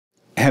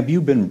Have you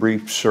been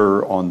briefed,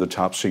 sir, on the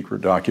top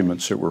secret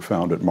documents that were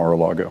found at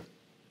Mar-a-Lago?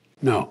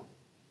 No.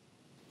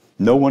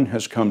 No one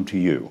has come to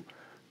you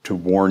to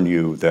warn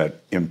you that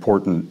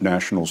important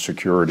national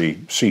security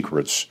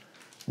secrets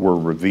were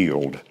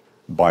revealed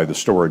by the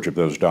storage of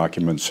those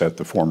documents at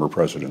the former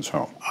president's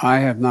home? I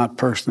have not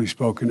personally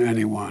spoken to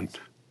anyone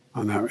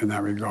in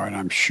that regard.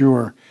 I'm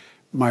sure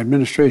my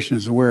administration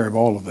is aware of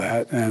all of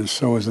that, and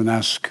so is the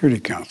National Security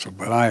Council,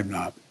 but I have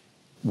not.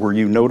 Were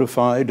you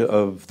notified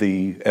of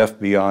the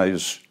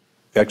FBI's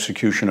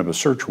execution of a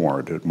search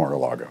warrant at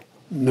Mar-a-Lago?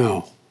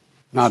 No,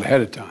 not ahead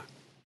of time.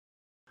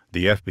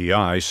 The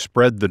FBI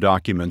spread the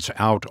documents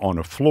out on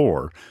a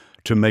floor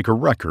to make a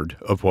record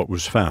of what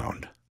was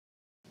found.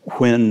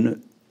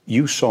 When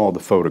you saw the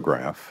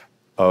photograph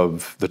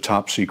of the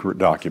top secret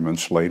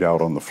documents laid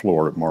out on the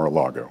floor at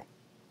Mar-a-Lago,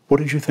 what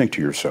did you think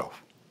to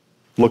yourself,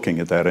 looking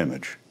at that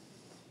image?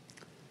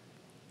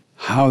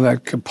 How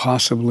that could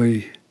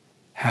possibly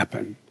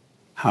happen,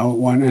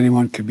 how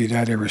anyone could be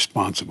that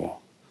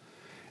irresponsible.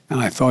 And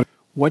I thought,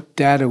 what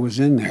data was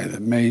in there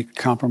that may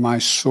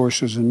compromise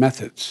sources and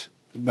methods?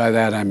 By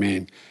that I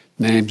mean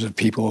names of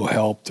people who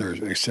helped, or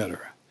et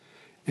cetera.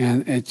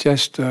 And it's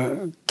just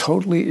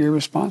totally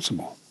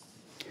irresponsible.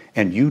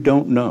 And you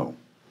don't know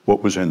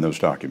what was in those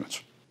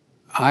documents?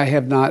 I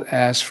have not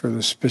asked for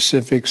the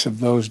specifics of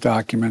those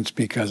documents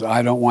because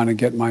I don't want to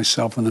get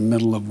myself in the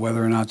middle of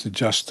whether or not the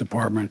Justice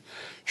Department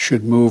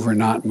should move or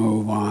not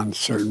move on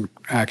certain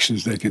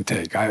actions they can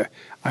take.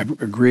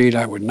 I've agreed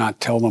I would not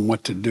tell them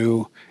what to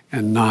do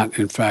and not,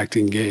 in fact,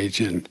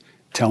 engage in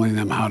telling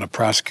them how to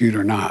prosecute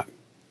or not.